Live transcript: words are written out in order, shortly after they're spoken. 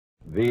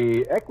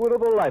The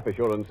Equitable Life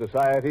Assurance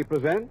Society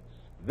presents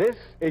This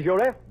Is Your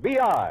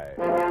FBI.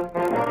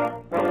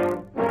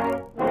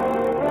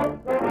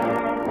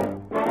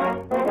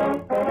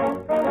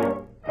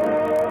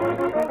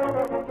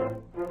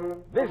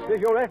 This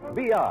is Your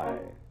FBI,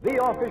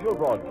 the official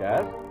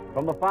broadcast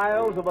from the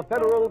files of the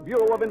Federal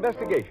Bureau of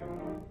Investigation.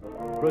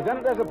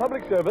 Presented as a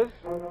public service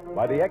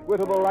by the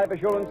Equitable Life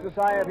Assurance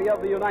Society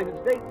of the United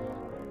States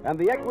and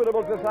the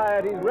Equitable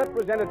Society's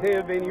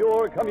representative in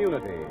your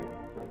community.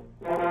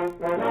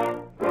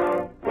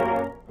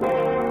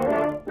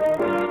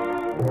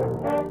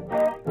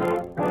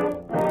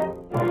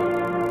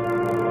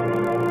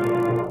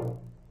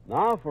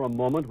 Now, for a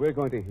moment, we're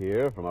going to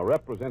hear from a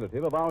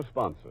representative of our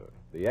sponsor,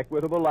 the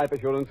Equitable Life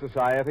Assurance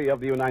Society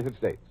of the United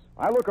States.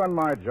 I look on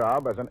my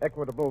job as an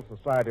Equitable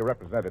Society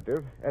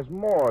representative as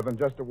more than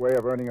just a way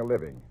of earning a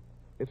living.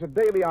 It's a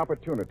daily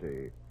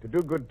opportunity to do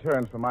good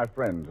turns for my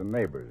friends and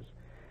neighbors.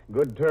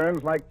 Good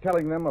turns like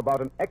telling them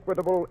about an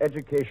Equitable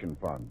Education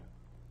Fund,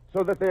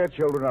 so that their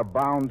children are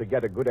bound to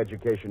get a good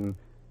education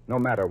no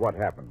matter what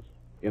happens.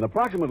 In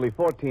approximately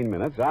 14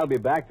 minutes, I'll be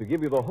back to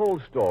give you the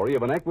whole story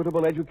of an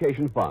Equitable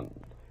Education Fund,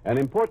 an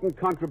important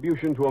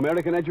contribution to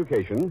American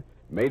education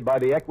made by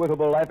the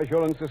Equitable Life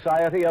Assurance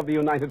Society of the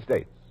United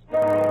States.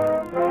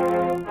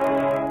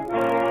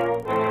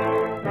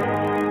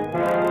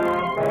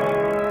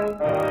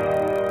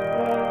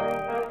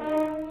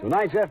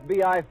 Tonight's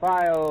FBI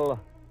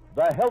file,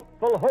 The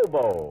Helpful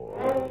Hobo.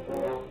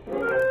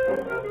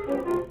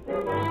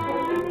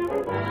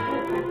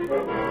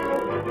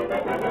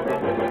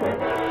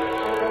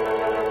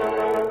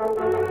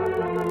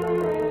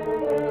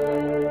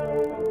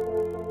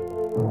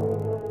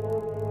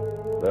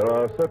 There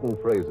are certain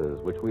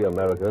phrases which we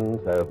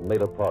Americans have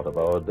made a part of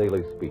our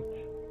daily speech.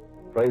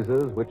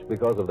 Phrases which,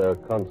 because of their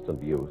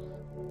constant use,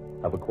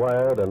 have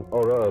acquired an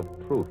aura of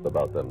truth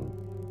about them.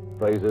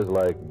 Phrases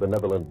like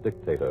benevolent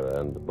dictator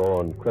and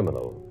born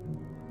criminal.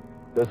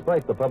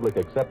 Despite the public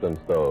acceptance,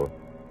 though,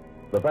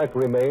 the fact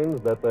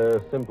remains that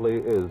there simply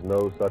is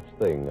no such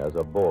thing as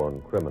a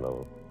born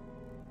criminal.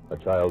 A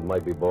child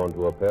might be born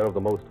to a pair of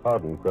the most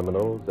hardened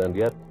criminals, and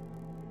yet,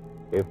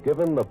 if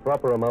given the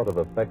proper amount of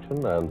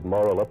affection and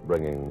moral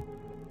upbringing,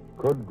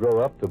 could grow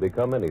up to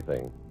become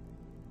anything.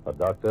 A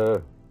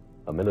doctor,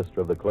 a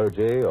minister of the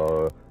clergy,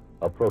 or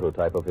a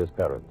prototype of his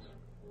parents.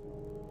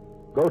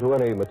 Go to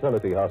any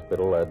maternity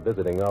hospital at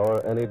visiting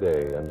hour any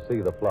day and see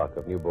the flock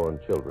of newborn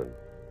children.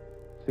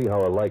 See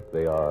how alike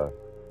they are,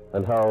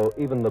 and how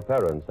even the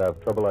parents have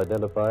trouble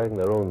identifying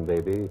their own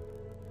baby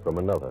from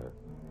another.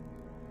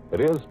 It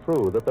is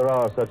true that there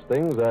are such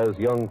things as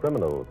young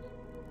criminals,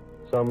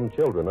 some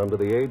children under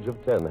the age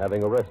of 10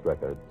 having arrest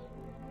records.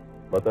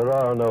 But there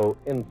are no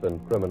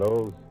infant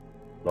criminals,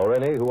 nor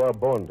any who are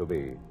born to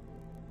be.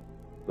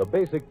 The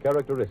basic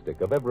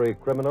characteristic of every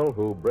criminal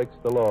who breaks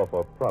the law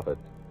for profit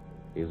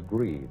is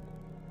greed.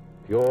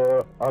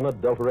 Pure,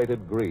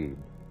 unadulterated greed.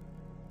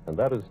 And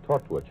that is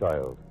taught to a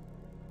child,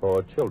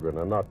 for children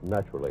are not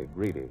naturally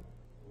greedy.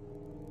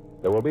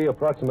 There will be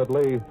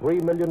approximately 3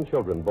 million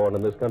children born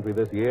in this country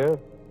this year,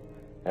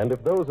 and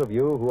if those of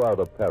you who are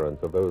the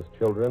parents of those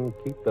children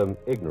keep them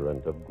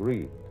ignorant of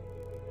greed,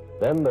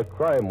 then the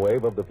crime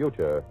wave of the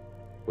future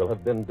will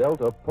have been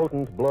dealt a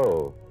potent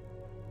blow,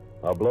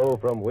 a blow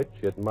from which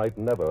it might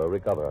never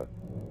recover.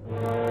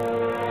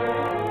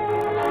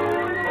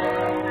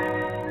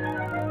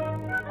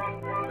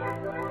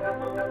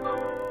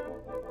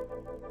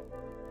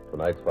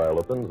 Tonight's file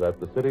opens at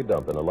the city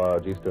dump in a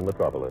large eastern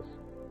metropolis.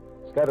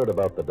 Scattered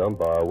about the dump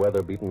are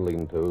weather-beaten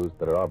lean-tos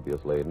that are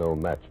obviously no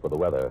match for the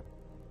weather.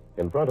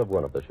 In front of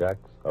one of the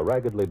shacks, a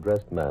raggedly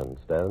dressed man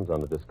stands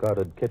on a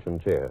discarded kitchen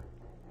chair.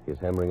 He's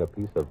hammering a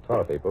piece of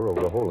tar paper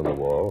over a hole in the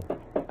wall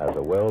as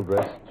a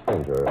well-dressed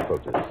stranger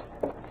approaches.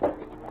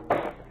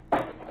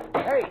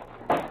 Hey!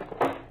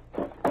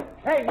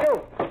 Hey,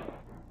 you!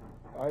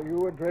 Are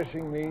you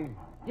addressing me?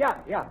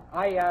 Yeah.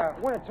 I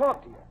want to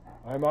talk to you.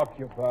 I'm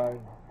occupied.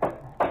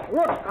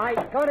 Look, I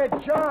got a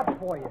job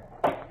for you.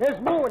 There's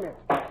moo in it.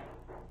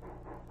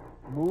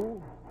 Moo?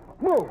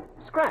 Moo.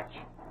 Scratch.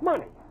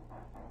 Money.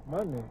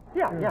 Money?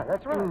 Yeah,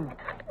 that's right.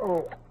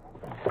 Oh.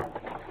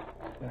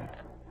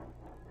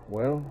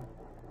 Well?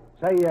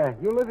 Say,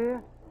 you live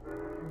here?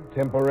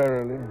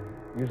 Temporarily.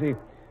 You see,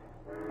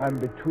 I'm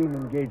between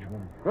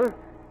engagements. Huh?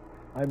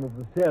 I'm of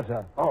the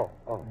theater. Oh.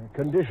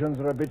 Conditions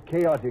are a bit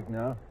chaotic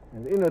now.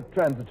 And in a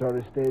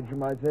transitory stage, you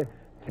might say.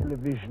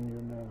 Television,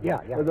 you know.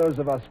 Yeah. For those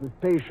of us with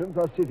patience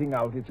are sitting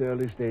out its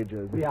early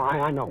stages. Yeah,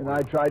 I know. And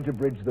I tried to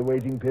bridge the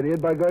waiting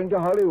period by going to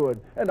Hollywood.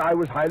 And I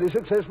was highly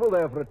successful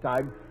there for a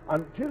time,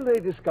 until they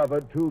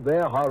discovered, to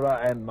their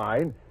horror and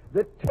mine,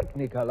 that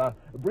Technicolor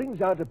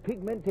brings out a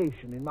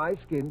pigmentation in my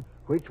skin,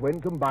 which, when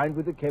combined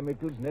with the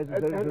chemicals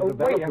necessary to develop...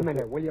 Wait a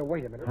minute, will you?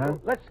 Wait a minute. Huh?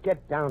 Let's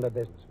get down to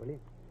business, will you?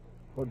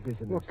 What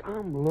business? Look,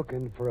 I'm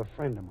looking for a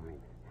friend of mine.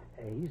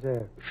 He's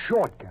a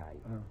short guy,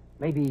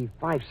 maybe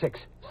 5'6",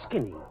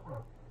 skinny.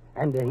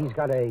 And he's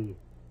got a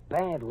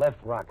bad left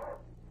rocker.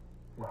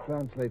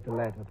 Translate the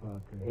latter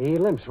part, please. He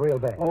limps real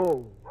bad.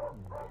 Oh.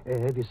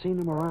 Have you seen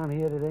him around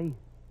here today?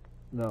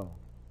 No.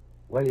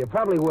 Well, you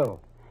probably will.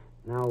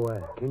 Now,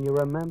 can you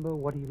remember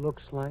what he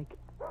looks like?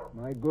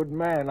 My good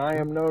man, I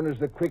am known as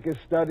the quickest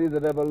study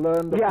that ever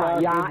learned.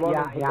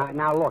 Yeah.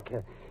 Now, look,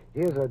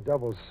 here's a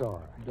double saw.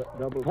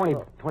 Double 20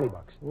 saw.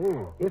 $20.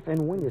 Ooh. If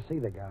and when you see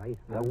the guy,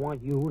 I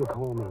want you to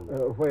call me.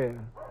 Where?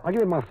 I'll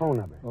give you my phone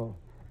number. Oh.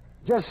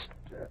 Just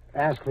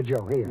ask for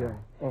Joe. Here.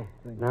 Yeah. Oh,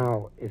 thank you.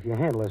 Now, if you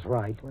handle this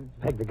right,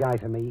 peg the guy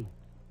for me,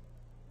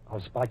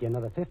 I'll spot you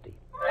another 50.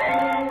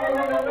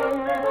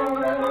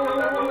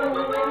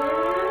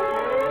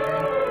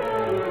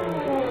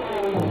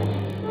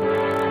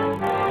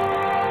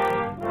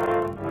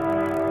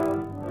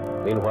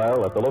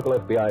 Meanwhile, at the local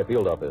FBI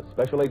field office,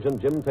 Special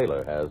Agent Jim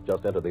Taylor has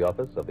just entered the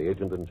office of the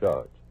agent in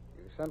charge.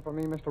 You sent for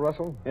me, Mr.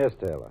 Russell? Yes,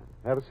 Taylor.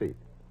 Have a seat.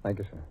 Thank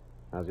you, sir.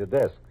 How's your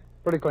desk?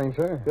 Pretty clean,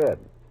 sir. Good.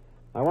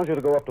 I want you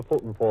to go up to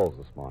Fulton Falls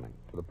this morning.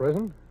 To the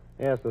prison?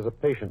 Yes, there's a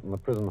patient in the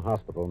prison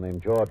hospital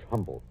named George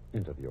Humboldt.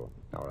 Interview him.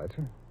 All right,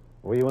 sir.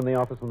 Were you in the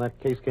office when that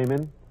case came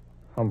in?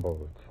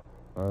 Humboldt.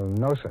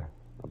 No, sir.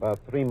 About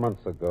 3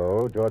 months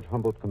ago, George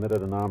Humboldt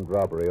committed an armed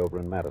robbery over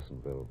in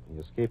Madisonville. He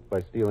escaped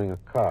by stealing a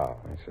car.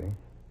 I see.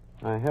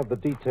 I have the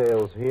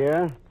details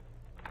here.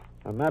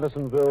 A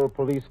Madisonville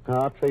police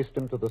car traced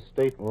him to the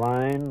state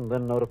line,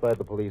 then notified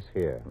the police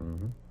here.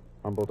 Mm-hmm.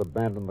 Humboldt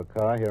abandoned the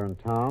car here in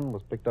town,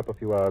 was picked up a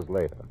few hours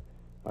later.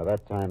 By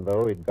that time,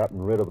 though, he'd gotten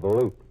rid of the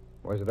loot.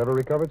 Was it ever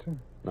recovered, sir?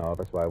 No,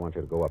 that's why I want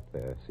you to go up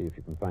there, see if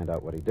you can find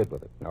out what he did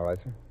with it. All right,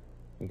 sir.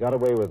 He got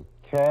away with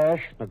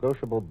cash,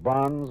 negotiable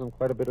bonds, and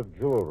quite a bit of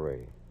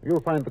jewelry.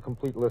 You'll find the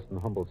complete list in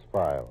Humboldt's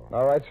file.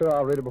 All right, sir.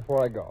 I'll read it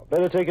before I go.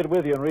 Better take it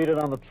with you and read it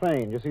on the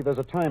train. You see, there's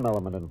a time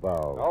element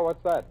involved. Oh,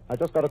 what's that? I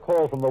just got a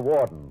call from the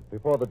warden.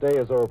 Before the day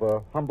is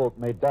over, Humboldt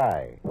may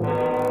die.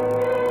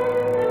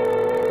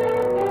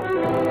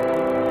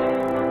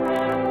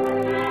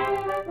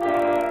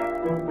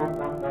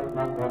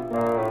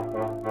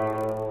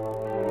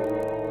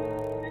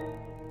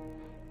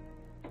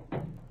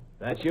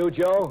 That's you,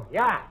 Joe?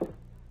 Yeah,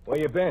 Where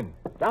you been?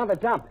 down the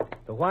dump.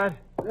 The what?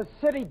 The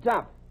city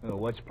dump. Oh,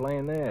 what's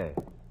playing there?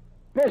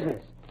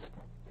 Business.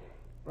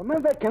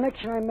 Remember that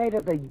connection I made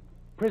at the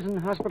prison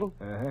hospital?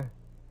 Uh-huh.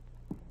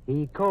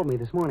 He called me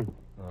this morning.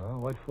 Oh,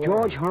 what for?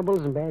 George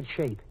Humboldt's in bad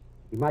shape.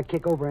 He might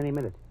kick over any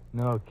minute.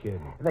 No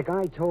kidding. The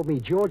guy told me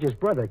George's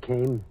brother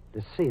came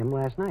to see him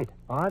last night.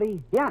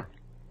 Artie? Yeah.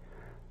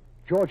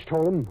 George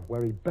told him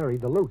where he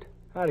buried the loot.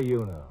 How do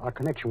you know? Our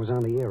connection was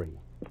on the Erie.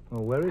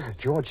 Well, where is it?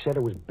 George said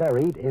it was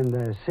buried in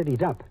the city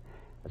dump.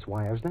 That's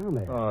why I was down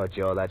there. Oh,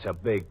 Joe, that's a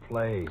big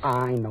place.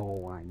 I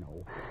know.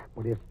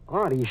 But if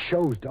Artie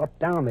shows up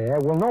down there,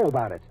 we'll know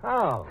about it.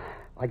 How?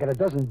 I got a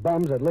dozen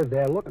bums that live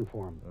there looking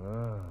for him.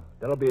 Oh,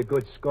 that'll be a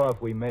good score if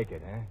we make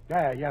it,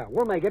 huh? Yeah,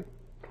 we'll make it.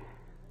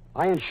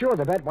 I insured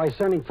the bet by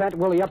sending Fat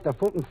Willie up to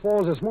Fulton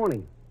Falls this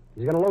morning.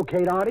 He's going to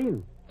locate Artie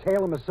and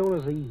tail him as soon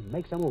as he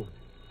makes a move.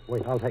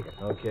 Wait, I'll take it.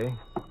 Okay.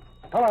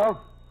 Hello?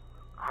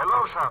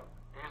 Hello, sir.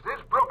 Is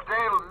this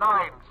Brookdale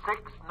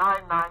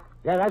 9699?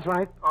 Yeah, that's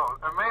right. Oh,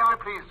 may I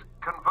please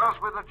converse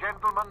with a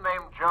gentleman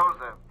named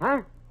Joseph?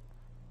 Huh?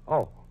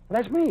 Oh,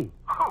 that's me.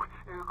 Oh,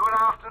 good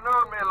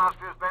afternoon, my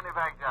illustrious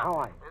benefactor. How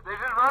are you? This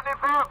is Rodney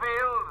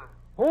Fairfield,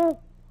 Who?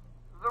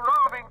 the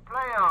roving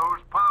player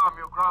whose palm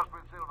you crossed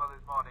with silver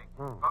this morning.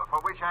 Oh. For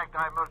which act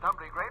I'm most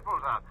humbly grateful,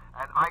 sir.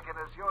 And I can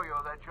assure you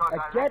that your Get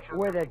direction...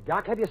 with it,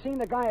 Doc. Have you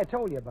seen the guy I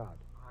told you about?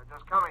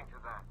 Just coming to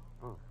that.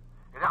 Oh.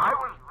 I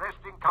was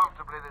resting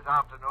comfortably this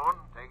afternoon,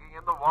 taking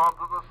in the warmth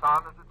of the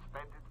sun as it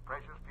spent its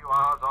precious few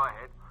hours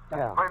o'erhead.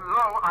 Yeah. When,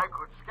 lo, I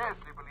could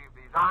scarcely believe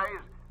these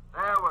eyes.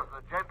 There was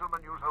the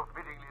gentleman you so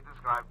fittingly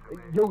described to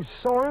me. You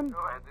saw him?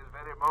 Oh, at this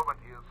very moment,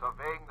 he is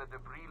surveying the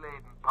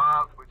debris-laden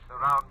paths which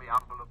surround me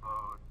humble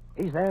abode.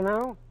 He's there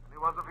now? And he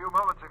was a few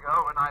moments ago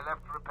when I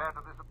left to repair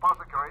to this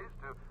apothecary's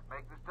to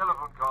make this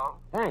telephone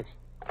call. Thanks.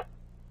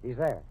 He's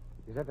there.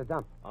 He's at the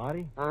dump.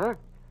 Artie? Uh-huh.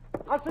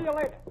 I'll see you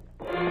later.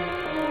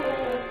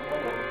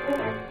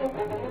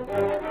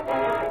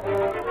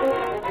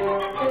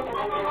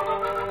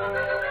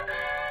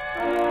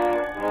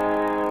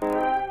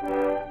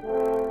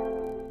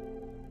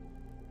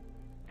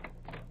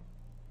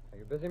 Are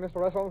you busy, Mr.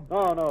 Russell?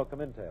 No,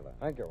 come in, Taylor.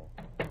 Thank you.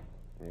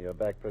 You're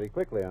back pretty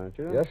quickly, aren't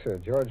you? Yes, sir.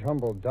 George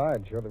Humboldt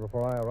died shortly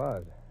before I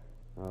arrived.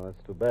 Oh,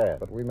 that's too bad.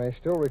 But we may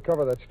still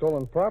recover that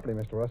stolen property,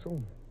 Mr.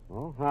 Russell.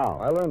 Oh, how?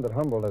 I learned that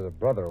Humboldt has a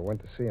brother who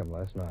went to see him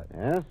last night.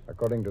 Yes?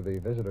 According to the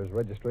visitor's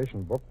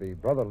registration book, the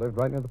brother lived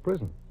right near the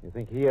prison. You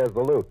think he has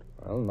the loot?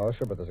 Well, no,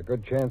 sir, but there's a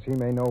good chance he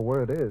may know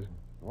where it is.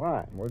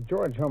 Why? Well,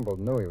 George Humboldt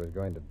knew he was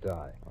going to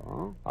die.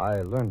 Oh?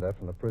 I learned that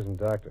from the prison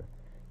doctor.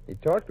 He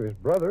talked to his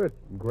brother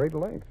at great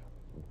length.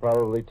 You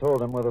probably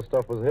told him where the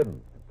stuff was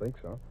hidden. I think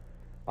so.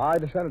 I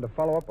decided to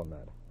follow up on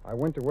that. I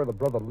went to where the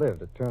brother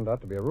lived. It turned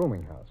out to be a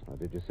rooming house.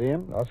 Did you see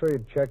him? No, sir,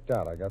 he'd checked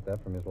out. I got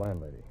that from his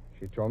landlady.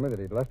 She told me that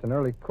he'd left an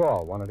early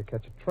call, wanted to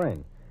catch a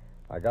train.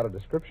 I got a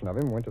description of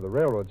him, went to the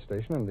railroad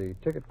station, and the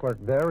ticket clerk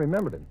there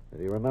remembered him.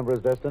 Did he remember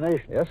his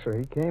destination? Yes, sir,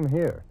 he came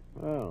here.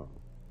 Oh.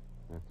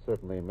 That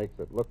certainly makes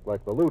it look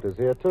like the loot is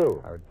here,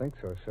 too. I would think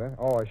so, sir.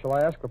 Oh, shall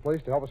I ask the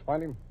police to help us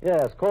find him?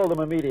 Yes, call them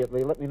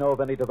immediately. Let me know of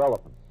any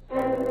developments.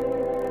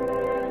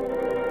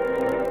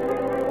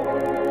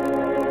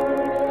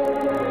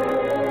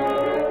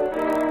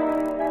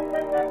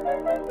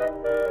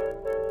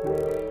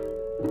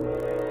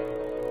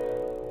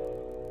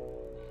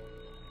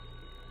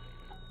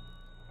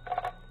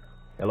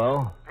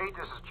 Hello? Pete,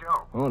 this is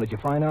Joe. Oh, did you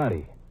find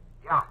Artie?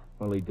 Yeah,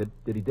 Well, did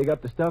he dig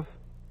up the stuff?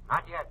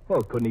 not yet.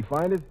 Well, couldn't he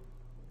find it?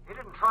 He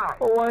didn't try.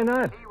 Oh, why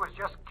not? He was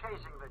just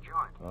casing the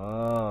joint.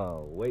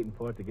 Oh, waiting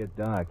for it to get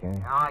dark, eh?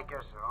 Yeah, I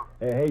guess so.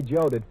 Hey,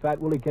 Joe, did Fat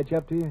Willie catch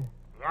up to you?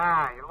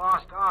 Yeah, he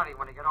lost Artie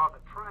when he got off the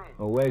train.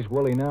 Oh, where's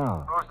Willie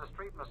now? Across the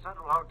street in the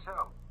Central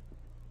Hotel.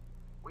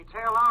 We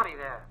tail Artie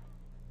there.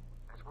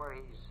 That's where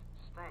he's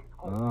staying.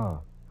 Oh.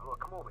 Now, look,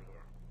 come over here.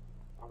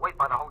 We'll wait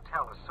by the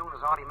hotel. As soon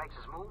as Artie makes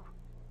his move,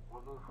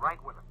 we'll move right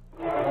with him.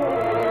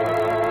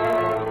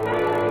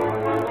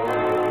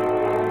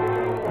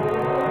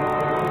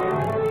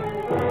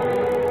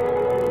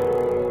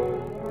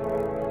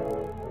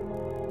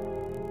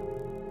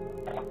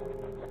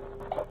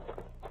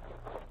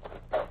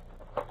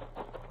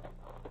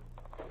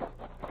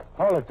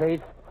 Hold it,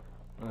 Pete.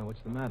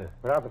 What's the matter?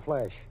 Put out the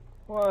flash.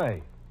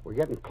 Why? We're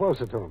getting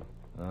closer to him.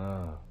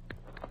 Oh.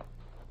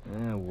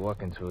 Yeah,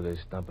 walking through this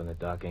stump in the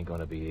dark ain't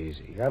gonna be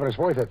easy. Yeah, but it's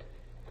worth it.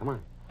 Come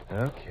on.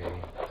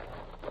 Okay.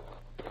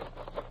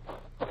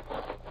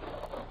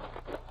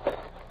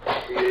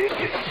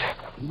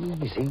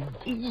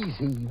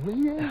 Easy, will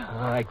you?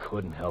 I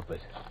couldn't help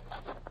it.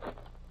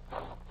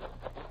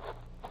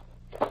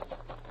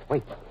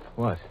 Wait,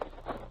 What?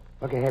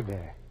 look ahead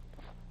there.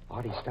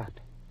 Artie stopped.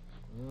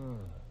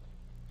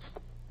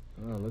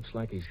 Oh, looks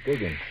like he's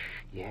digging.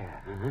 Yeah,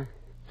 uh-huh.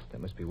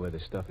 That must be where the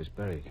stuff is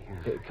buried.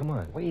 Yeah. Hey, come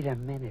on. Wait a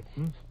minute.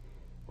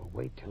 We'll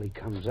wait till he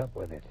comes up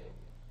with it.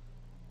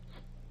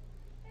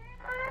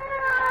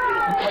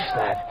 What's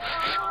that?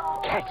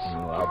 Cats.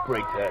 Oh, I'll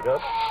break that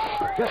up.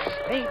 Just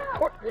stay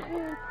put.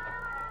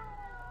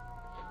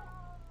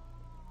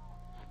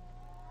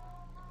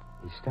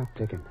 He stopped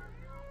ticking.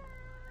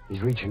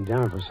 He's reaching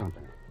down for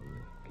something.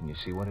 Can you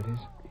see what it is?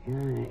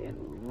 Yeah, it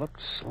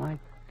looks like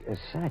a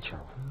satchel.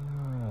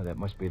 Oh, that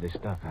must be the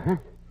stuff. Huh?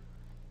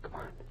 Come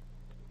on.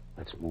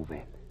 Let's move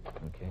in.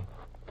 Okay.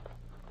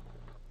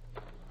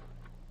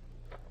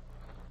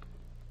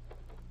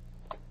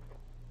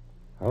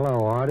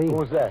 Hello, Artie.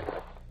 Who's that?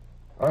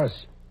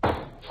 Us.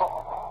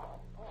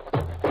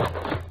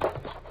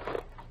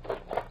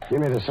 Give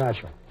me the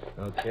satchel.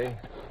 Okay.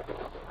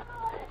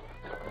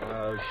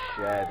 Oh,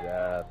 shut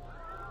up.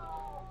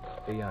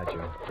 Here you are,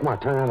 Joe. Come on,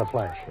 turn on the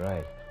flash.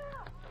 Right.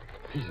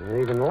 These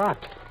are even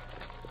locked.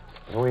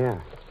 Oh, yeah.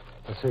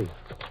 Let's see.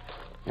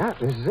 Yeah,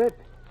 this is it.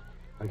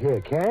 Look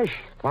here, cash,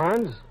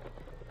 bonds,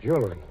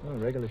 jewelry. Oh,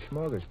 regular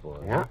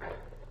smorgasbord. Yeah.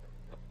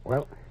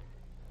 Well,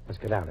 let's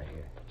get out of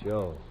here.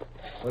 Joe,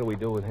 what do we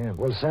do with him?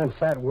 We'll send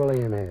Fat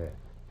Willie in here.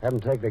 Have him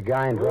take the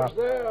guy and drop... Who's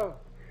there?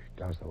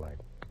 Douse the light.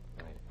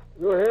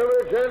 You hear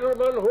me,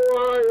 gentlemen? Who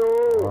are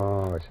you?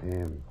 Oh, it's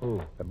him.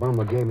 Who? The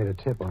bummer gave me the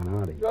tip on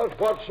Artie. Just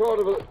what sort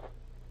of a...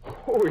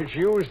 Oh, it's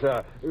you,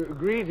 sir.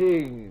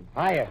 Greetings.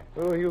 Hiya.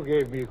 Oh, you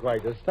gave me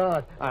quite a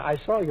start. I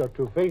saw your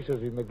two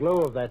faces in the glow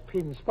of that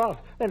pin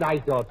spot, and I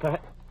thought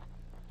perhaps...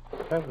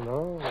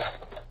 Hello.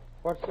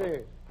 What's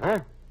this?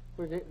 Huh?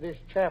 With this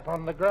chap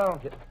on the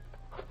ground.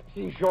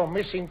 He's your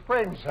missing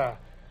friend, sir.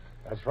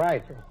 That's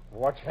right.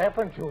 What's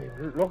happened to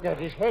him? Look at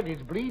his head.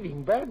 It's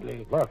bleeding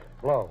badly. Look,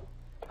 blow.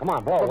 Come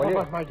on, blow, will you?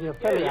 But, my dear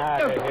fellow,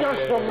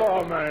 just a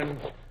moment.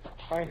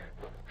 I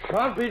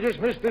shan't be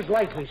dismissed as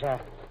lightly, sir.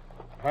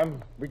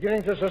 I'm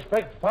beginning to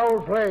suspect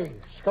foul play,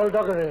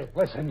 skullduggery.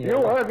 Listen, you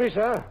heard me,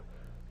 sir.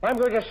 I'm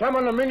going to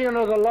summon the minion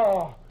of the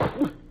law.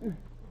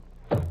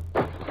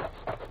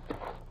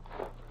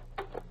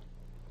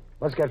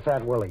 Let's get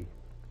Fat Willie.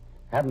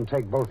 Have him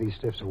take both these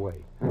stiffs away.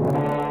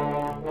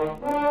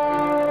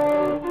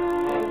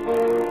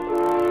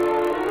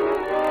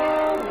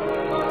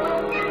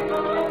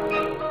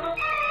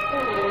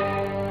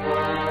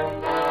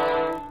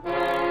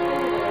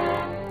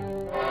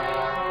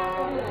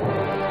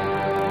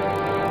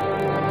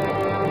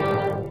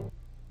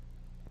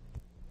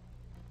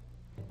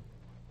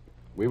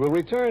 We will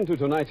return to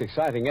tonight's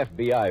exciting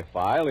FBI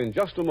file in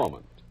just a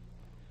moment.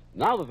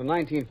 Now that the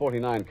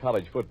 1949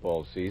 college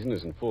football season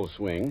is in full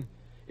swing,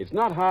 it's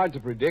not hard to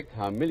predict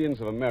how millions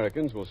of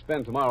Americans will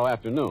spend tomorrow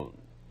afternoon.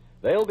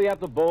 They'll be at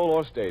the bowl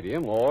or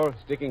stadium or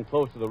sticking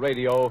close to the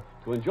radio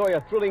to enjoy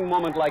a thrilling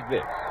moment like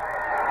this.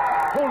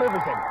 Hold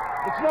everything.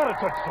 It's not a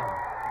touchdown.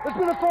 There's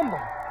been a fumble.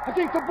 I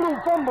think the Blue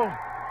fumbled.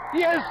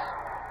 Yes,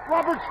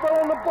 Roberts fell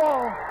on the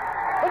ball.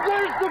 And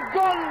there's the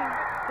gun.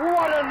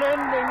 What an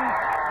ending.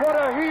 What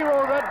a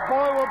hero that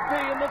boy will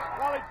be in this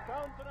college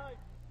town tonight.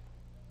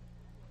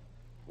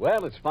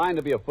 Well, it's fine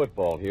to be a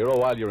football hero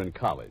while you're in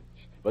college.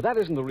 But that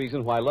isn't the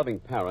reason why loving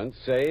parents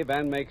save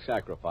and make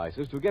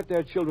sacrifices to get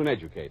their children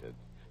educated.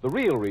 The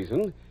real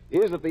reason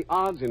is that the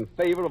odds in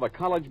favor of a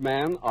college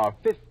man are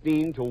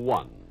 15 to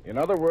 1. In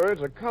other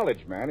words, a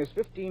college man is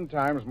 15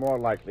 times more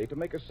likely to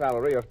make a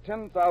salary of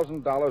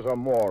 $10,000 or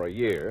more a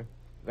year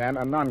than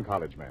a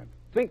non-college man.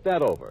 Think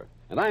that over,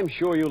 and I'm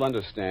sure you'll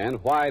understand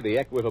why the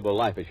Equitable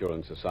Life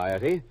Assurance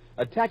Society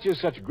attaches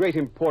such great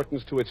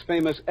importance to its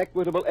famous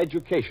Equitable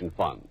Education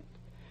Fund.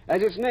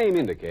 As its name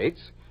indicates,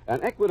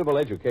 an Equitable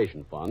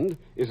Education Fund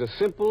is a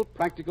simple,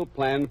 practical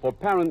plan for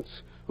parents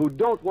who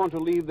don't want to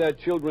leave their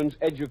children's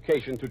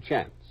education to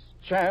chance.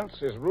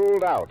 Chance is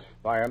ruled out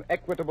by an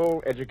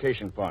Equitable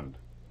Education Fund.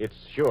 It's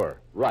sure.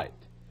 Right.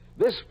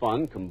 This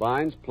fund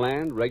combines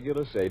planned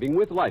regular saving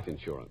with life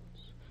insurance.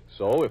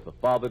 So if the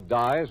father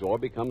dies or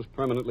becomes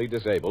permanently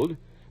disabled,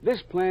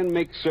 this plan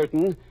makes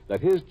certain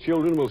that his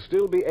children will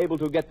still be able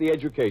to get the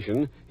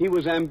education he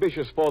was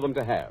ambitious for them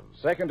to have.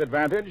 Second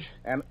advantage,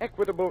 an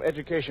Equitable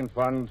Education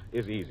Fund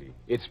is easy.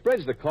 It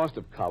spreads the cost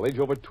of college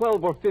over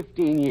 12 or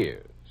 15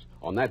 years.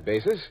 On that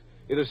basis,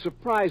 it is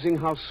surprising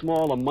how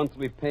small a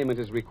monthly payment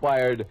is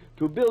required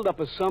to build up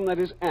a sum that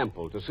is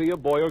ample to see a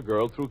boy or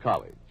girl through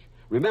college.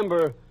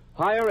 Remember,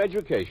 higher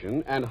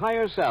education and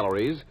higher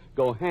salaries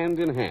go hand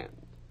in hand.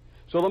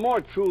 So the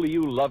more truly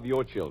you love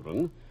your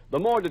children, the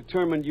more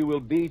determined you will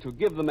be to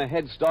give them a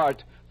head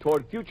start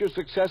toward future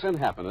success and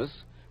happiness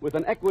with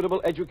an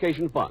Equitable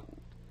Education Fund.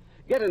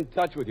 Get in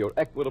touch with your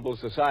Equitable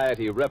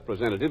Society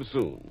representative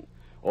soon,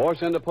 or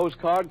send a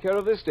postcard care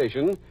of this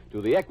station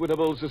to the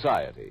Equitable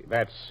Society.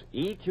 That's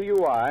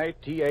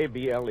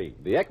EQUITABLE.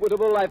 The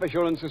Equitable Life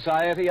Assurance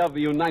Society of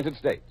the United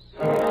States.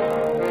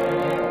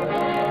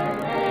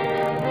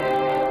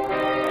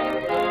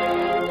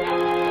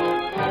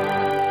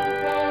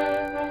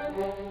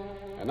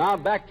 And now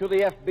back to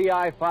the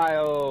FBI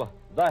file,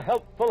 The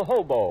Helpful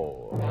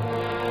Hobo.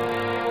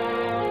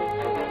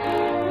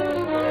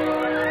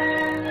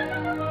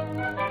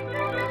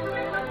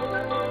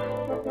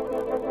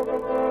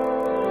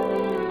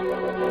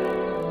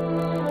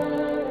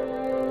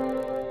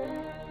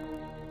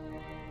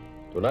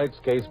 Tonight's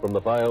case from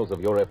the files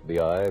of your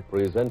FBI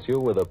presents you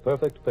with a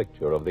perfect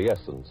picture of the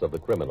essence of the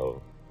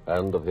criminal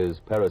and of his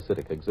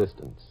parasitic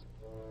existence.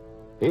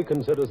 He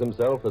considers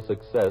himself a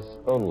success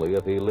only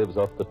if he lives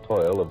off the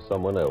toil of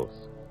someone else.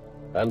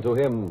 And to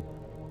him,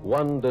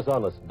 one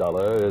dishonest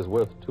dollar is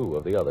worth two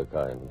of the other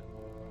kind.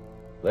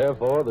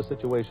 Therefore, the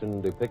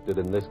situation depicted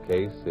in this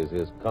case is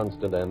his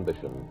constant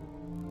ambition.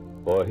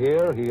 For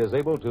here he is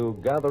able to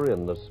gather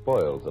in the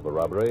spoils of a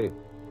robbery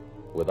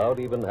without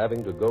even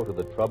having to go to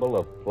the trouble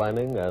of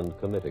planning and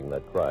committing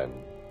that crime.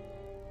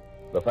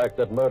 The fact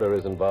that murder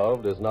is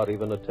involved is not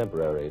even a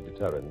temporary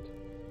deterrent.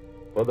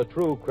 For the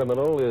true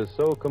criminal is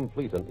so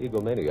complete an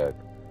egomaniac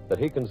that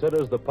he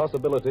considers the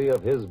possibility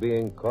of his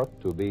being caught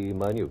to be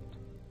minute.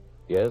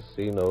 Yes,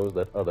 he knows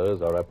that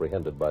others are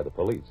apprehended by the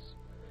police.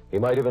 He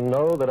might even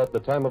know that at the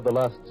time of the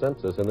last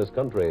census in this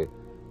country,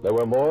 there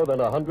were more than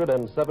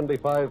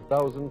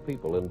 175,000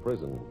 people in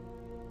prison.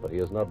 But he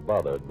is not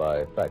bothered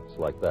by facts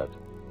like that,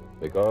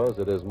 because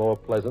it is more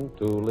pleasant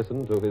to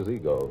listen to his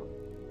ego.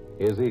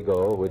 His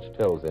ego, which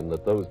tells him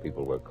that those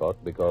people were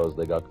caught because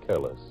they got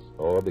careless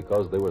or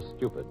because they were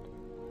stupid.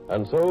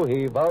 And so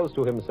he vows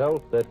to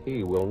himself that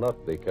he will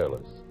not be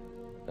careless,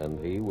 and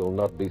he will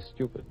not be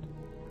stupid.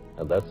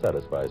 And that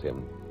satisfies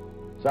him.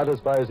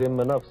 Satisfies him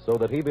enough so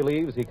that he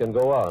believes he can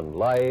go on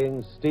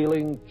lying,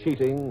 stealing,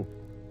 cheating,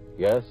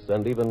 yes,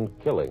 and even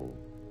killing,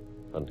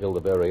 until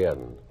the very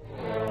end.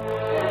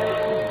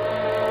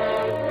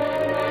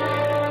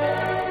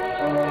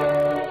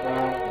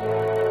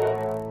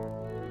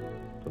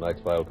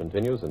 Tonight's file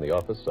continues in the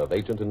office of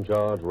Agent in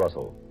Charge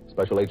Russell.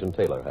 Special Agent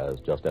Taylor has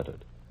just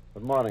entered.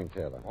 Good morning,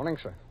 Taylor. Morning,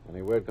 sir.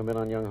 Any word come in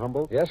on young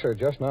Humboldt? Yes, sir,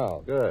 just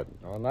now. Good.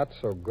 Oh, not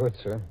so good,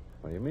 sir.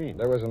 What do you mean?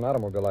 There was an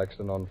automobile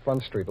accident on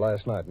Front Street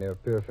last night near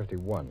Pier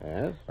 51.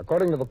 Yes?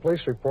 According to the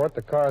police report,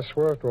 the car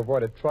swerved to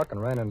avoid a truck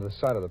and ran into the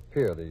side of the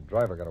pier. The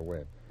driver got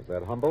away. Is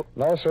that Humboldt?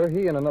 No, sir,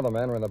 he and another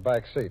man were in the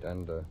back seat,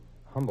 and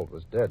Humboldt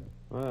was dead.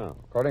 Well,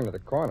 According to the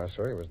coroner,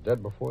 sir, he was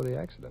dead before the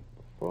accident.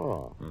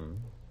 before.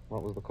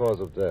 What was the cause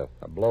of death?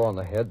 A blow on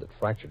the head that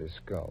fractured his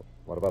skull.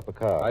 What about the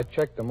car? I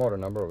checked the motor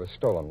number. It was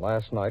stolen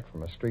last night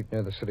from a street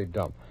near the city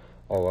dump.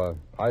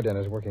 IDEN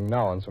is working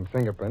now on some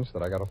fingerprints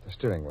that I got off the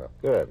steering wheel.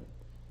 Good.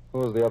 Who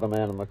was the other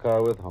man in the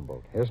car with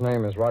Humboldt? His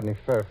name is Rodney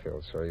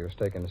Fairfield, sir. He was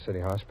taken to City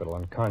Hospital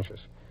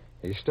unconscious.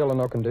 He's still in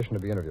no condition to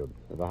be interviewed.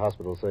 Did the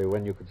hospital say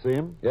when you could see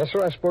him? Yes,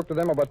 sir. I spoke to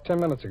them about 10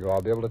 minutes ago.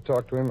 I'll be able to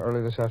talk to him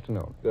early this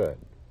afternoon. Good.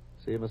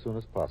 See him as soon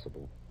as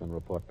possible, then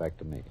report back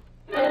to me.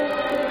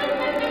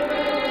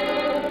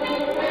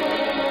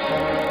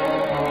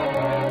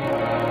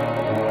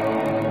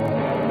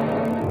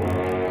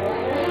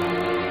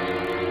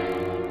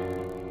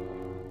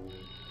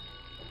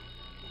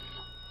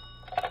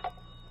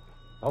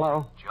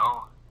 Hello?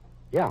 Joe?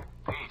 Yeah.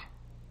 Pete?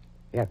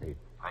 Yeah, Pete.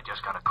 I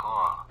just got a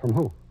call. From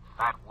who?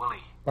 Fat Willie.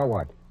 About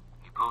what?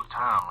 He blew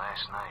town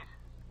last night.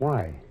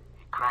 Why?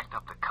 He cracked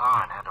up the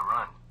car and had to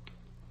run.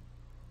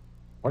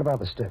 What about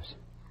the stiffs?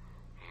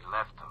 He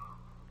left them.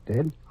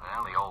 Dead?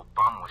 Well, the old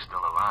bum was still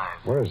alive.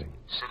 Where is he?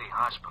 City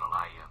Hospital.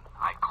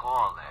 I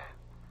called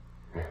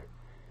there.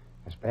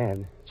 That's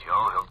bad.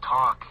 Joe, he'll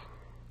talk.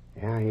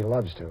 Yeah, he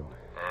loves to. You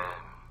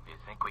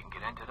think we can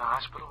get into the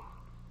hospital?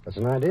 That's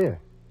an idea.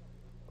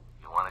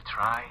 You want to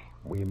try?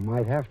 We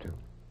might have to.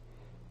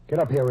 Get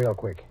up here real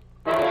quick.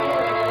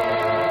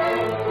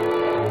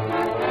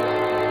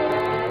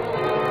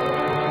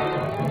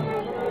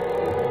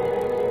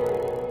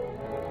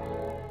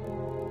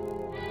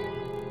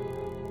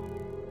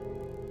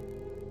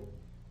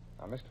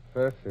 Mr.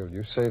 Fairfield,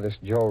 you say this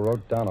Joe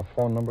wrote down a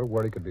phone number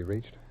where he could be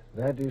reached?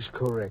 That is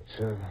correct,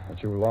 sir.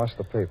 But you lost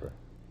the paper.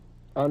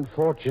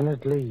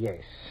 Unfortunately,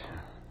 yes.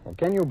 Well,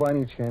 can you by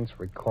any chance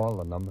recall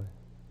the number?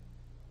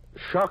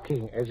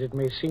 Shocking as it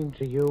may seem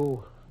to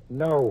you,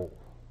 no.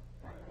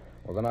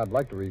 Well, then I'd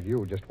like to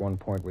review just one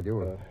point with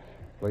you,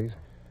 please.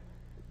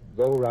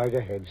 Go right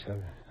ahead,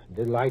 sir.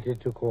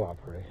 Delighted to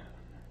cooperate.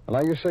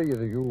 Well, now, you say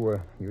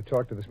you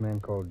talked to this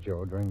man called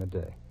Joe during the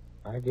day.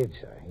 I did,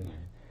 sir.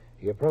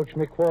 He approached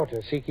me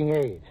quarter seeking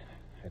aid.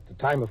 At the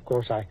time, of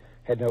course, I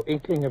had no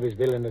inkling of his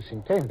villainous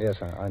intent.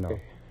 Yes, I know.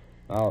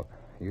 Now,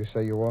 you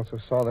say you also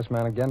saw this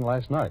man again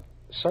last night.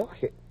 Saw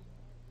him?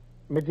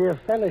 My dear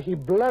fellow, he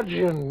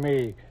bludgeoned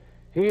me.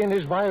 He and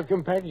his vile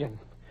companion.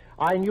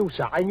 I knew,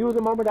 sir. I knew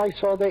the moment I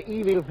saw their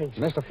evil faces.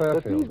 Mr.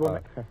 Fairfield.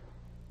 Mr.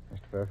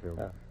 Fairfield.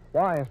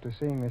 Why, after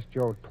seeing this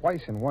Joe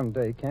twice in one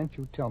day, can't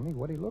you tell me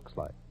what he looks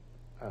like?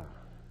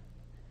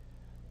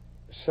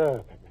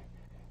 Sir,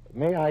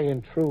 may I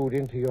intrude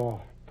into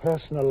your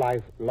personal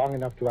life long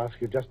enough to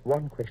ask you just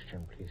one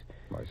question, please?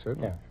 Why,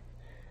 certainly.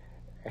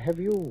 Yeah. Have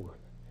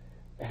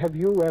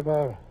you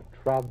ever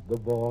trod the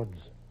boards?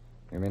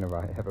 You mean, have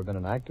I ever been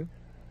an actor?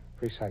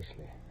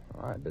 Precisely.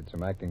 Oh, I did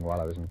some acting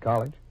while I was in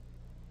college.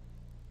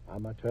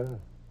 Amateur?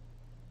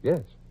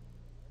 Yes.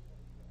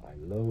 I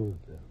loathe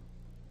them.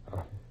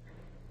 Oh.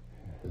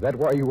 Is that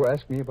why you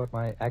asked me about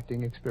my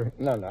acting experience?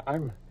 No.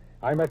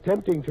 I'm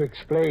attempting to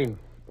explain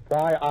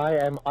why I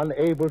am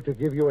unable to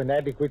give you an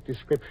adequate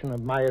description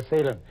of my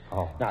assailant.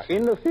 Oh, now,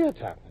 in the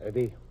theater,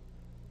 the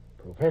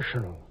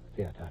professional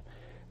theater,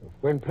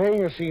 when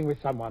playing a scene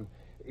with someone,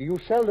 you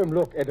seldom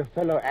look at a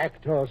fellow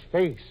actor's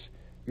face.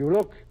 You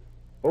look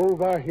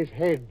over his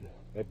head.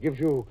 That gives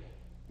you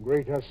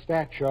greater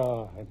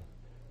stature and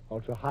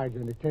also hides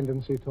any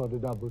tendency toward a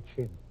double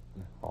chin.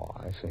 Oh,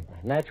 I see.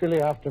 Naturally,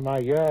 after my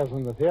years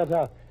in the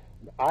theater,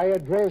 I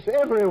address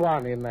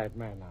everyone in that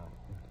manner.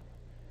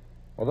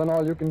 Well, then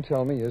all you can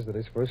tell me is that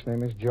his first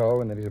name is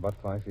Joe and that he's about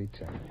 5'10".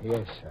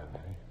 Yes,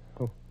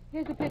 sir.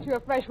 Here's a pitcher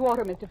of fresh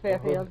water, Mr.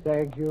 Fairfield. Oh,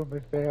 thank you,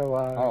 Miss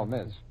Fairwild. Oh,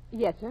 Miss.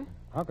 Yes, sir.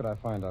 How could I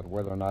find out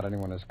whether or not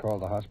anyone has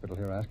called the hospital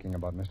here asking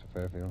about Mr.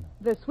 Fairfield?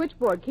 The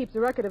switchboard keeps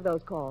a record of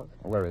those calls.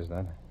 Where is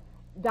that?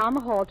 Down the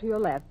hall to your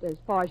left, as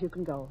far as you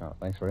can go. Oh,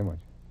 thanks very much.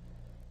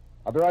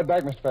 I'll be right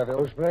back, Mr. Fairfield.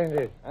 Oh,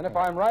 splendid. And if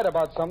I'm right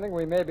about something,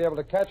 we may be able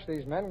to catch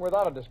these men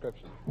without a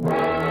description.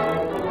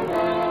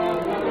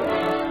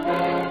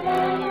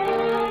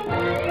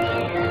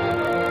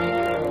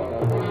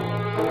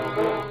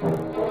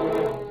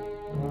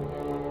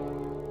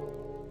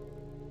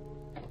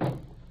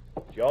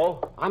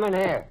 Joe? I'm in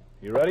here.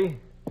 You ready?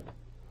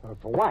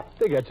 For what?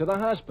 To get to the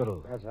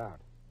hospital. That's out.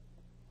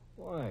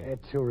 Why?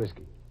 It's too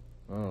risky.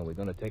 Oh, we're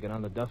going to take it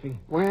on the Duffy?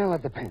 Well,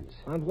 it depends.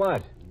 On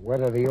what?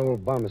 Whether the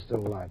old bum is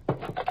still alive.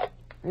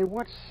 Hey,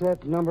 what's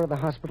that number of the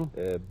hospital?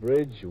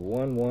 Bridge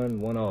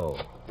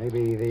 1110.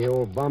 Maybe the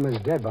old bum is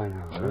dead by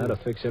now. Well, that'll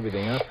fix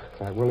everything up.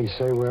 Will he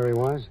say where he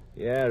was?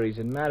 Yeah, he's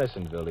in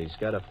Madisonville. He's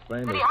got a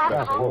friend who's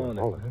Hospital? got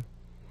Hold it.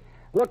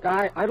 Look,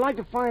 I'd like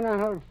to find out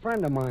how a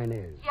friend of mine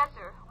is. Yes,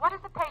 sir. What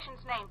is the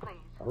patient's name, please?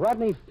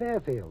 Rodney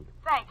Fairfield.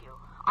 Thank you.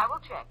 I will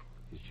check.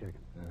 He's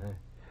checking.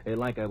 Hey,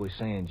 like I was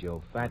saying,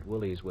 Joe, Fat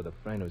Willie's with a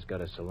friend who's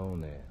got a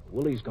saloon there.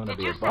 Willie's going to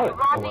be Did you say about...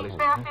 Rodney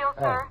Fairfield,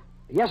 sir?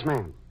 Yes,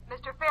 ma'am.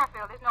 Mr.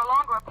 Fairfield is no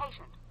longer a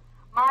patient.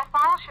 My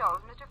file shows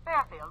Mr.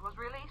 Fairfield was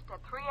released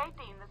at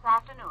 3:18 this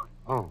afternoon.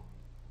 Oh.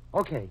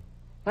 Okay.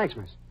 Thanks,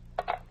 miss.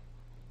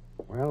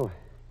 Well,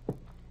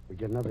 we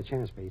get another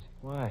chance, Pete.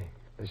 Why?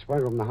 They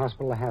sprung from the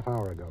hospital a half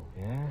hour ago.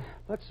 Yeah?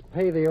 Let's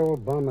pay the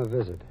old bum a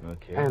visit.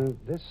 Okay. And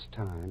this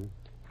time,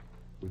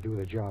 we do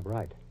the job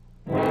right.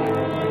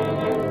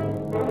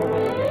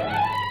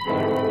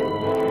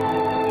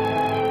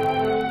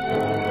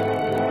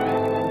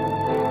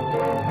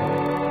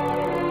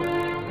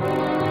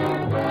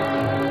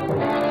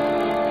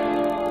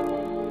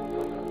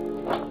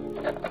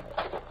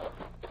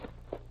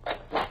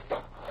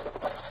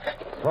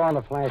 Throw on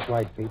the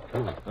flashlight, Pete.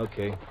 Come on.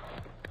 Okay.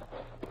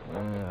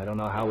 I don't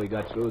know how we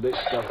got through this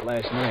stuff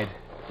last night.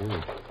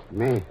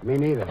 Me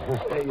neither.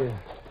 Hey,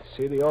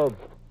 see the old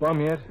bum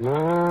yet?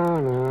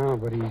 No,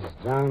 but he's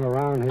down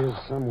around here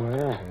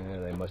somewhere. Yeah,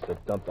 they must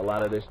have dumped a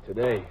lot of this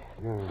today.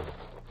 Yeah.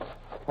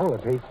 Hold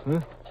it, Pete.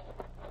 Huh?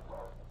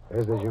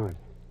 There's the joint.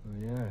 Oh,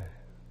 yeah.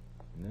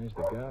 And there's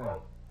the guy.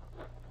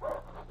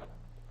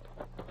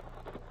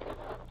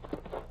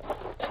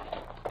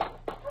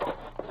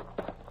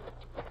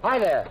 Hi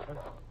there.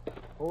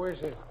 Who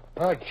is it?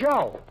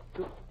 Joe.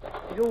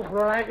 You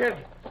braggart!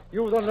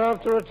 You've the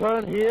nerve to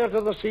return here to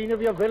the scene of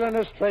your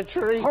villainous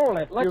treachery? Hold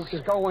it. Let's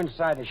go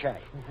inside the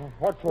shack.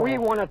 What for? We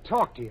want to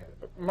talk to you.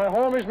 My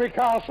home is my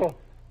castle.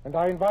 And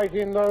I invite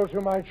in those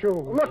whom I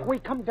choose. Look, we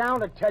come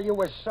down to tell you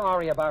we're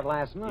sorry about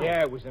last night.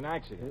 Yeah, it was an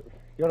accident.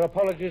 Your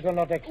apologies are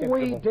not acceptable.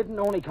 We didn't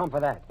only come for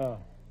that. Oh.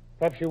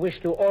 Perhaps you wish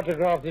to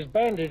autograph this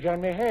bandage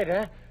on my head,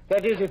 eh?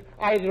 That is, if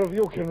either of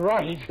you can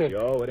write.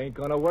 Joe, it ain't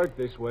gonna work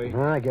this way.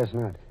 No, I guess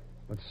not.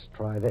 Let's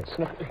try this.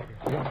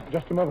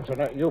 Just a moment, sir.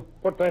 Now, you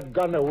put that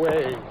gun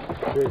away.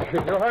 You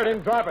heard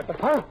him drop it.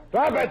 Huh?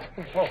 Drop it!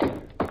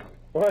 Oh.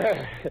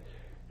 Well,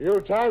 you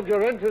timed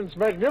your entrance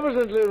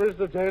magnificently,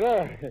 Mr.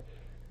 Taylor.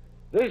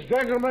 This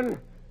gentleman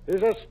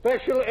is a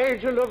special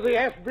agent of the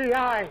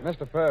FBI.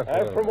 Mr.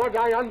 Fairfield. From what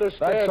I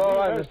understand... That's all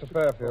right, Mr.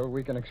 Fairfield.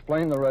 We can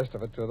explain the rest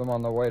of it to them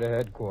on the way to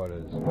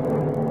headquarters.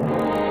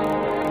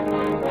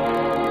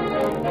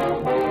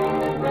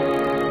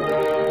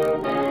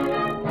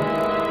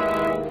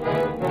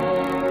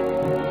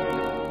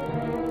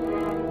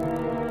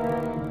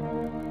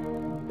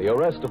 The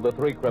arrest of the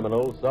three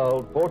criminals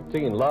solved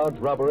 14 large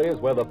robberies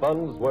where the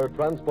funds were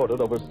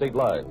transported over state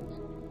lines.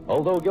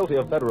 Although guilty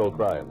of federal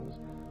crimes,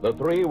 the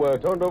three were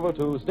turned over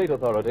to state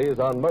authorities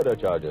on murder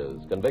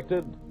charges,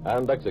 convicted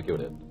and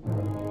executed.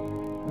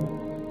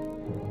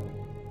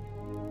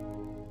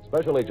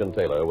 Special Agent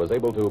Taylor was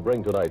able to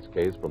bring tonight's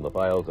case from the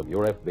files of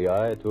your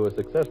FBI to a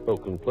successful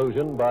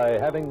conclusion by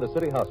having the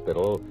city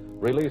hospital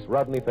release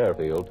Rodney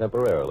Fairfield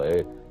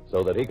temporarily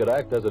so that he could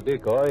act as a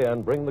decoy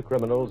and bring the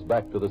criminals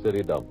back to the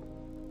city dump.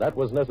 That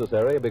was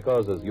necessary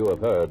because, as you have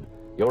heard,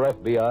 your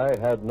FBI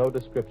had no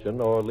description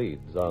or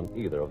leads on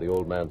either of the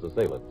old man's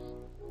assailants.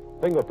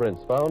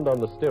 Fingerprints found on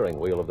the steering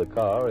wheel of the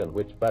car in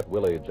which Fat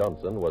Willie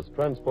Johnson was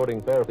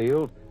transporting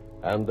Fairfield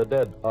and the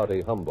dead Artie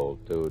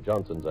Humboldt to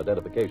Johnson's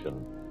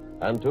identification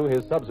and to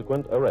his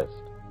subsequent arrest.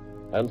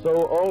 And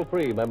so all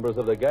three members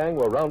of the gang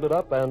were rounded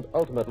up and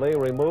ultimately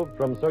removed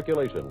from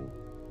circulation.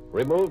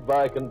 Removed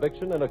by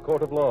conviction in a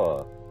court of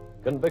law.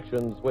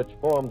 Convictions which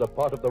formed a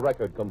part of the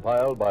record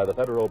compiled by the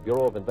Federal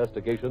Bureau of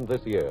Investigation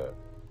this year.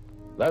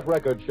 That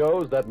record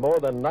shows that more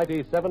than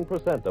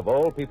 97% of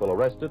all people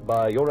arrested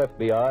by your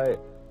FBI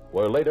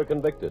were later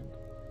convicted,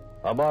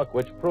 a mark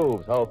which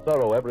proves how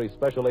thorough every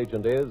special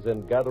agent is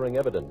in gathering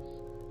evidence,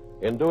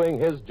 in doing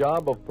his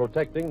job of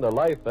protecting the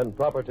life and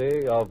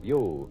property of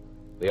you,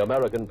 the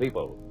American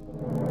people.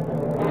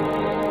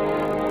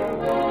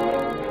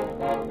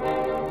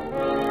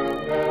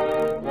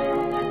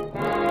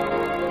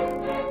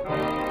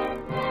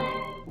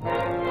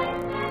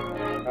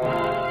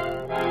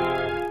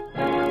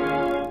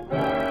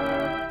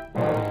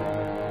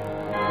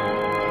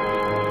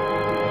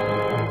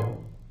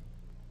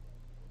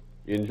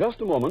 In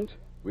just a moment,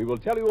 we will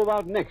tell you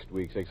about next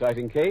week's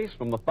exciting case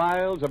from the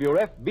files of your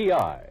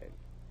FBI.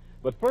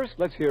 But first,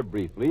 let's hear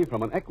briefly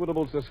from an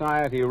Equitable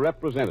Society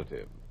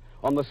representative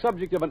on the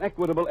subject of an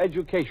Equitable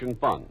Education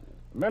Fund.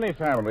 Many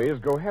families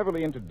go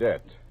heavily into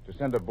debt to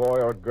send a boy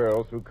or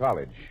girl through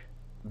college.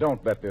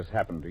 Don't let this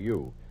happen to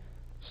you.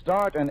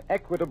 Start an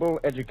Equitable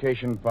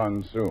Education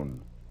Fund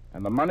soon,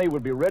 and the money will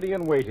be ready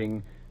and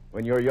waiting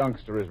when your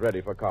youngster is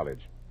ready for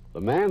college. The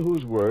man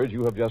whose words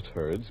you have just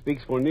heard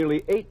speaks for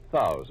nearly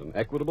 8,000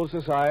 Equitable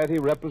Society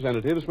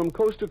representatives from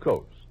coast to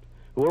coast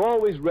who are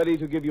always ready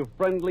to give you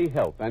friendly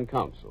help and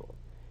counsel.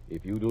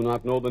 If you do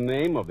not know the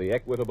name of the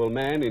Equitable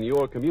man in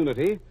your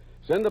community,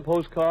 send a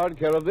postcard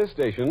care of this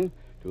station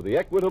to the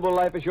Equitable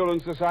Life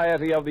Assurance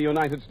Society of the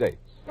United States.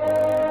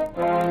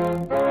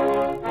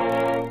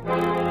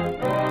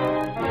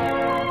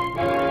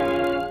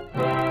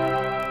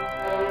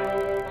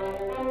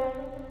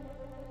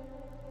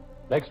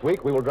 Next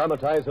week, we will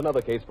dramatize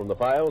another case from the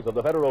files of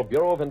the Federal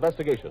Bureau of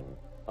Investigation.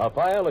 A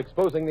file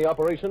exposing the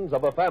operations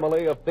of a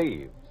family of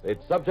thieves.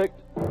 Its subject,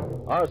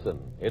 arson.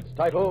 Its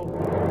title,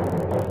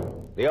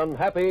 The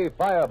Unhappy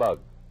Firebug.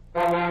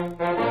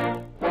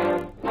 The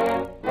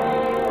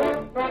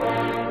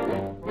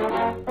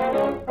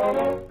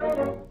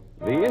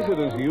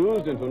incidents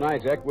used in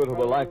tonight's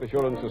Equitable Life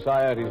Assurance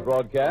Society's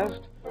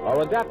broadcast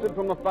are adapted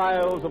from the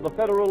files of the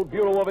Federal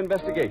Bureau of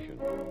Investigation.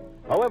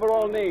 However,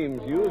 all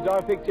names used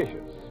are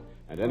fictitious,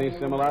 and any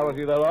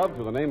similarity thereof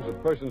to the names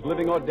of persons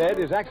living or dead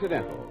is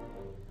accidental.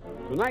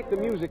 Tonight, the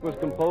music was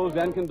composed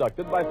and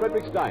conducted by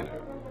Frederick Steiner.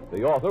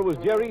 The author was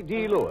Jerry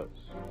D. Lewis.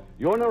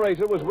 Your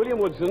narrator was William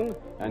Woodson,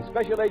 and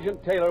Special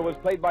Agent Taylor was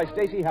played by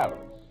Stacey Harris.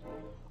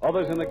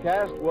 Others in the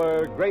cast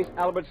were Grace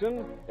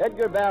Albertson,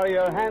 Edgar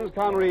Barrier, Hans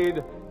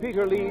Conried,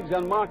 Peter Leeds,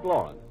 and Mark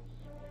Lawrence.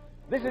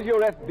 This Is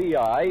Your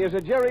FBI is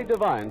a Jerry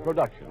Devine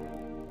production.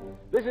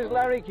 This is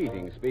Larry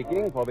Keating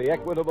speaking for the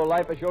Equitable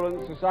Life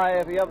Assurance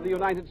Society of the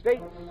United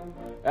States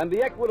and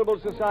the Equitable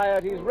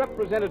Society's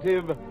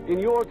representative in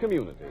your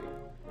community,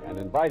 and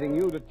inviting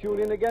you to tune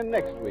in again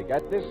next week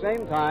at this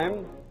same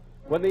time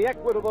when the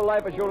Equitable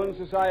Life Assurance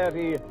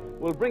Society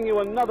will bring you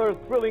another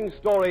thrilling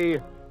story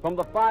from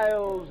the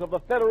files of the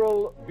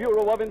Federal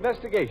Bureau of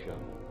Investigation,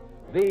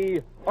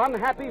 The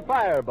Unhappy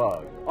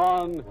Firebug,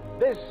 on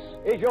This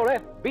Is Your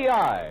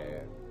FBI.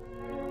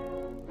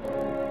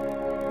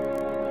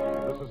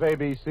 This is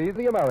ABC,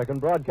 the American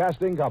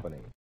Broadcasting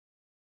Company.